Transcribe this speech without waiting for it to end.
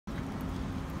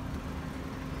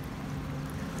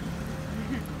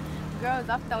girls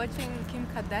after watching Kim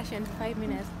Kardashian for 5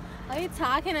 minutes. What are you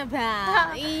talking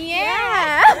about?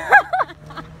 Yeah!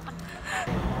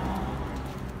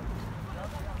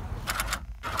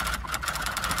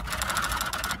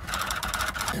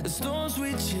 The storms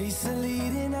we chase are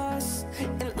leading us,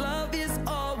 and love is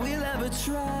all we'll ever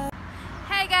try.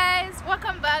 Hi guys,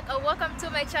 welcome back or welcome to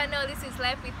my channel. This is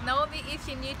Life with Naomi. If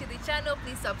you're new to the channel,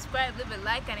 please subscribe, leave a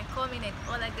like and a comment and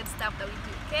all that good stuff that we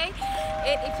do, okay?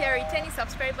 And if you're a returning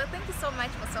subscriber, thank you so much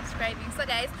for subscribing. So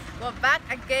guys, we're back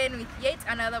again with yet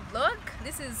another vlog.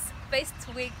 This is first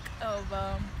week of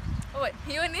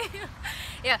UNI.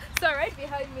 Yeah, so right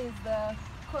behind me is the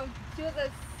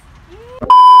computers.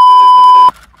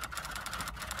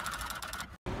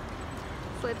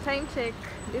 So time check.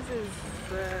 This is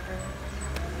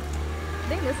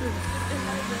I think this is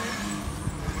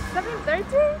 7:30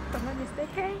 if I'm not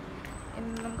mistaken,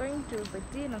 and I'm going to the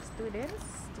dean of students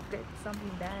to get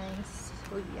something nice.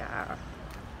 So yeah.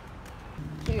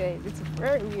 Okay guys, it's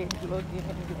very weird vlogging,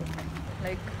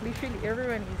 like literally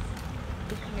everyone is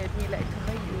looking at me like I'm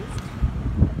not used.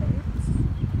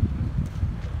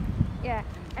 Yeah,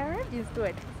 I arrived in school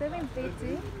at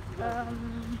 7:30.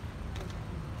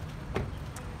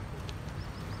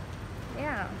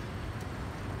 Yeah,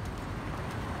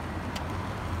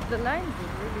 the lines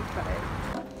is really tight.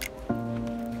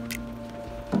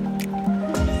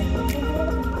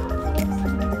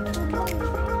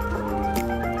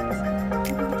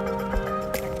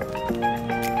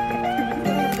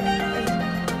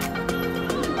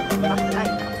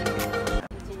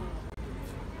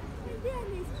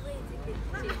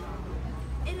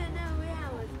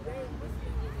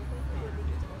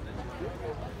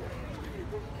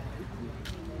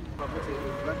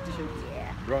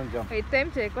 Yeah. Wait,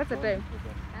 time check. What's the time?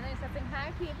 I know you're something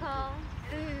hi people.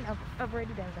 I've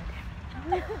already done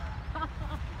that.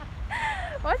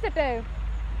 What's the time?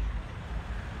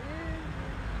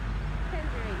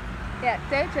 10's right. Yeah,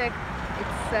 time check.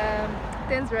 It's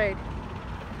 10's right.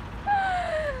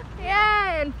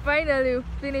 Yeah, and finally we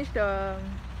finished.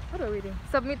 What are we doing?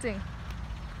 Submitting.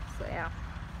 So yeah.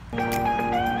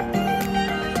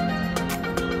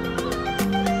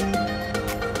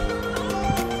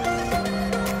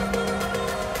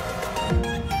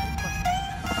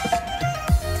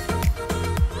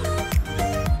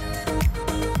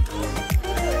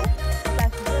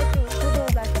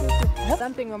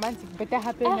 Something romantic better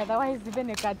happen, otherwise even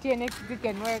a cartier next week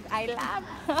can work. I laugh.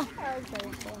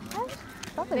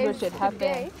 Something good should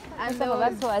happen. And some of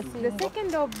us who are seeing the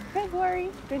 2nd of February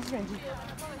 2020.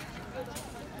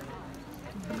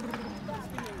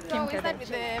 So we start with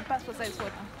the passport size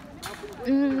photo.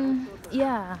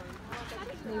 Yeah.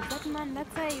 There's that man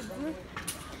that side.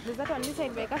 There's that one this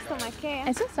side by customer care.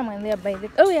 I saw someone there by the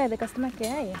the customer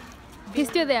care. Yeah. He's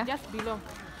still there. Just below.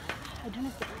 I don't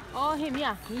know. Oh, him,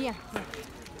 yeah. Yeah.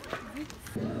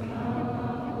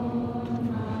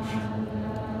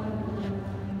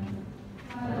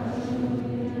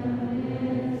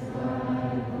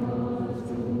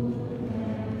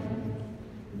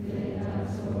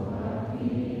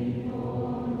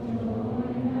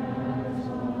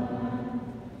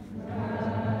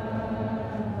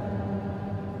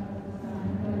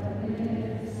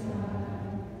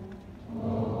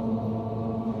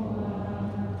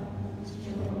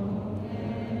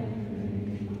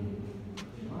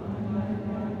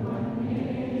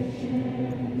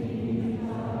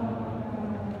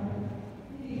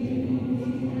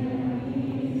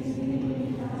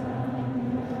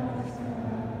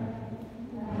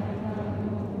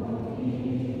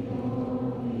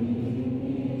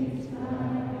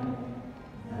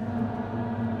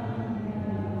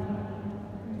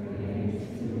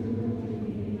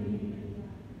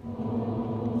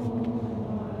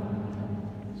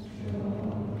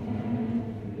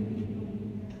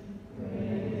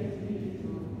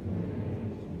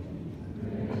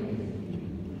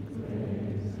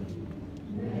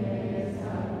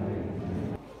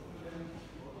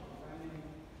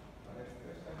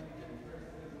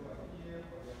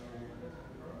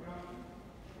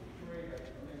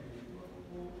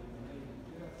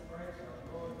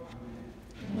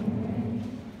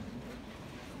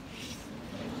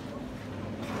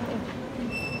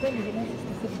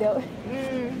 Sit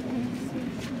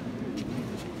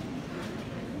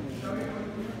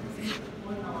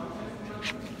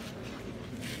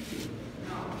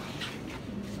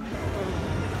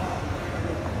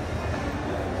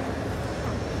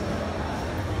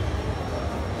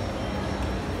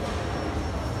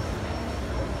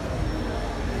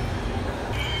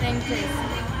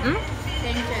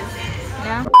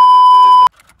Yeah.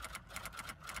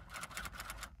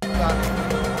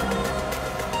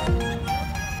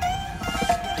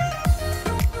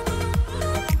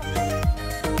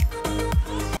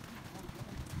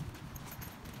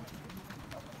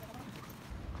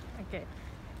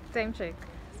 time check.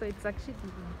 So it's actually,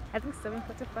 I think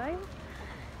 7:45,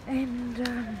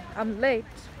 and I'm late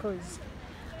because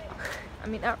I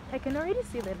mean I can already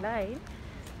see the line.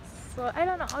 So I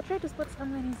don't know, I'll try to spot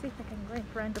someone and see if I can go in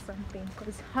front or something,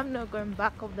 because I'm not going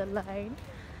back of the line.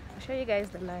 I'll show you guys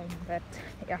the line, but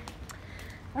yeah.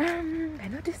 I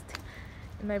noticed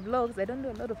in my vlogs I don't do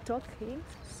a lot of talking,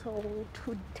 so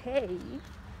today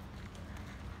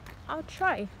I'll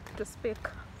try to speak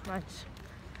French.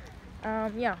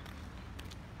 Yeah.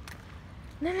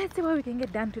 Now let's see what we can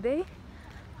get done today.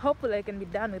 Hopefully I can be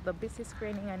done with the BC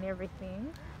screening and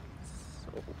everything.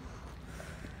 So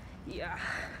yeah,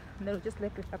 then we'll just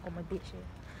left with accommodation.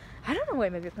 I don't know why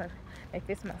my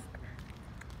face mask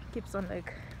keeps on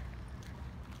like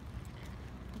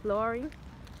blurring.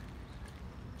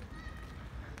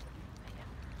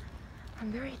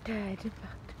 I'm very tired, in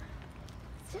fact.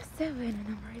 It's just 7 and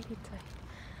I'm already tired.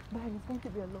 But it's going to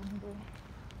be a long day.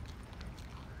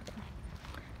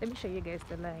 Let me show you guys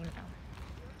the line now.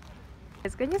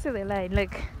 Guys, can you see the line?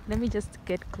 Like, let me just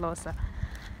get closer.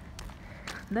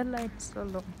 That line is so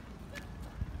long.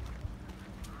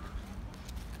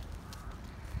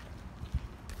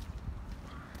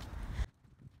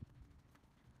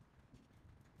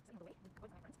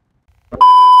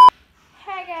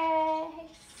 Hi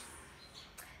guys!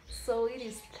 So it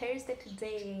is Thursday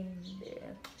today, and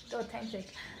time check.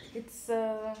 It's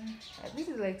this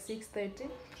is like 6:30,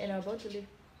 and I'm about to leave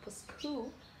for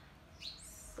school.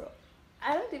 So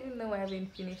I don't even know why I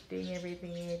haven't finished doing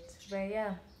everything yet. But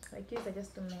yeah, like kids are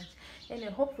just too much.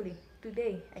 Anyway, hopefully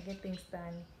today I get things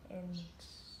done, and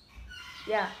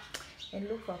yeah, and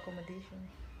look for accommodation.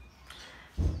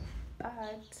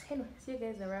 But anyway, see you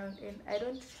guys around. And I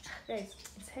don't, guys,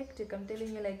 it's hectic, I'm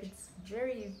telling you. Like, it's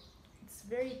very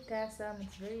tiresome,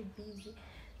 it's very busy.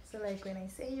 So like when I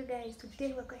say, you guys,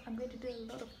 today I'm going to do a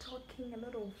lot of talking, a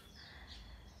lot of,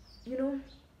 you know,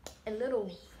 a lot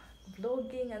of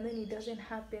vlogging, and then it doesn't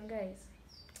happen, guys.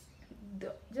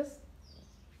 Just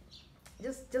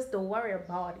don't worry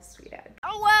about it, sweetheart.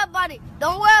 Don't worry about it.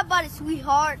 Don't worry about it,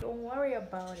 sweetheart. Don't worry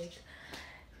about it.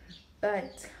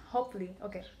 But hopefully,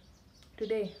 okay,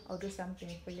 today I'll do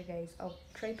something for you guys. I'll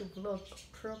try to vlog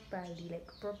properly,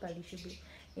 like properly, should be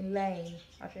in line.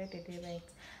 I'll try to do that.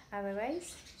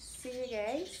 Otherwise, see you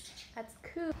guys at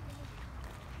school.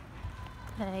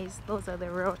 Guys, those are the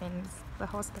ruins, the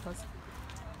hostels.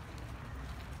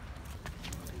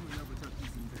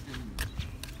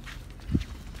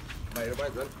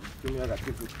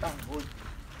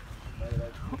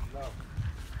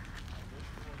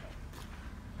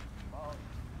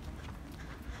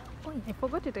 Oh, I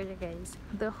forgot to tell you guys,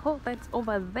 the hall that's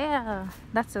over there,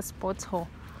 that's a sports hall,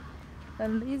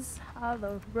 and these are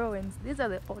the ruins. These are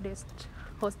the oldest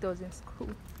hostels in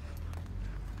school.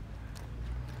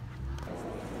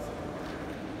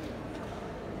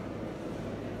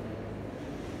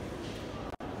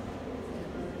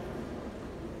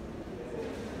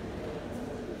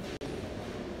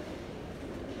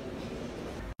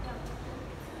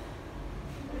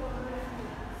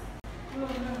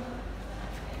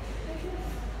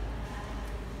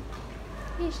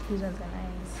 These ones are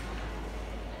nice.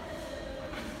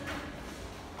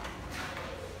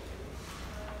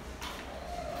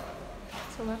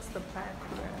 So that's the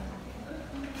background.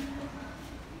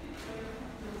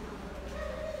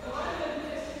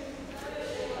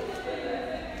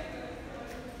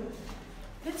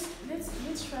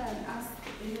 Let's try and ask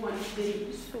anyone if they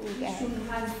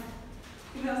has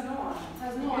no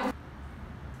one.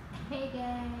 Hey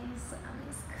guys, I'm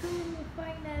in school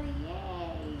finally,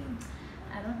 yay!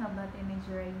 I don't have that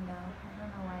energy right now. I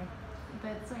don't know why.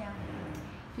 But so yeah,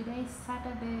 today is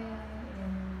Saturday,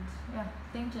 and yeah,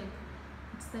 time check.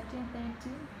 It's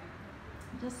 13:30.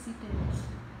 Just seated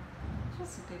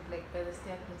like by the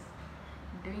staircase,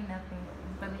 doing nothing.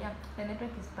 But yeah, the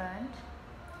network is bad.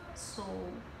 So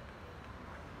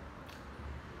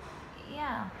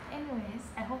yeah,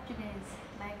 anyways, I hope you guys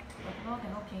liked the vlog. I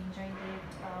hope you enjoyed it.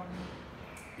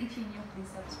 If you're new,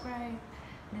 please subscribe,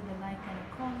 leave a like and a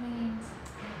comment.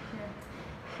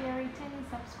 If you're a returning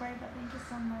subscriber, thank you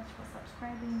so much for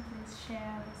subscribing. Please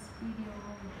share this video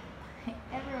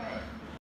everywhere.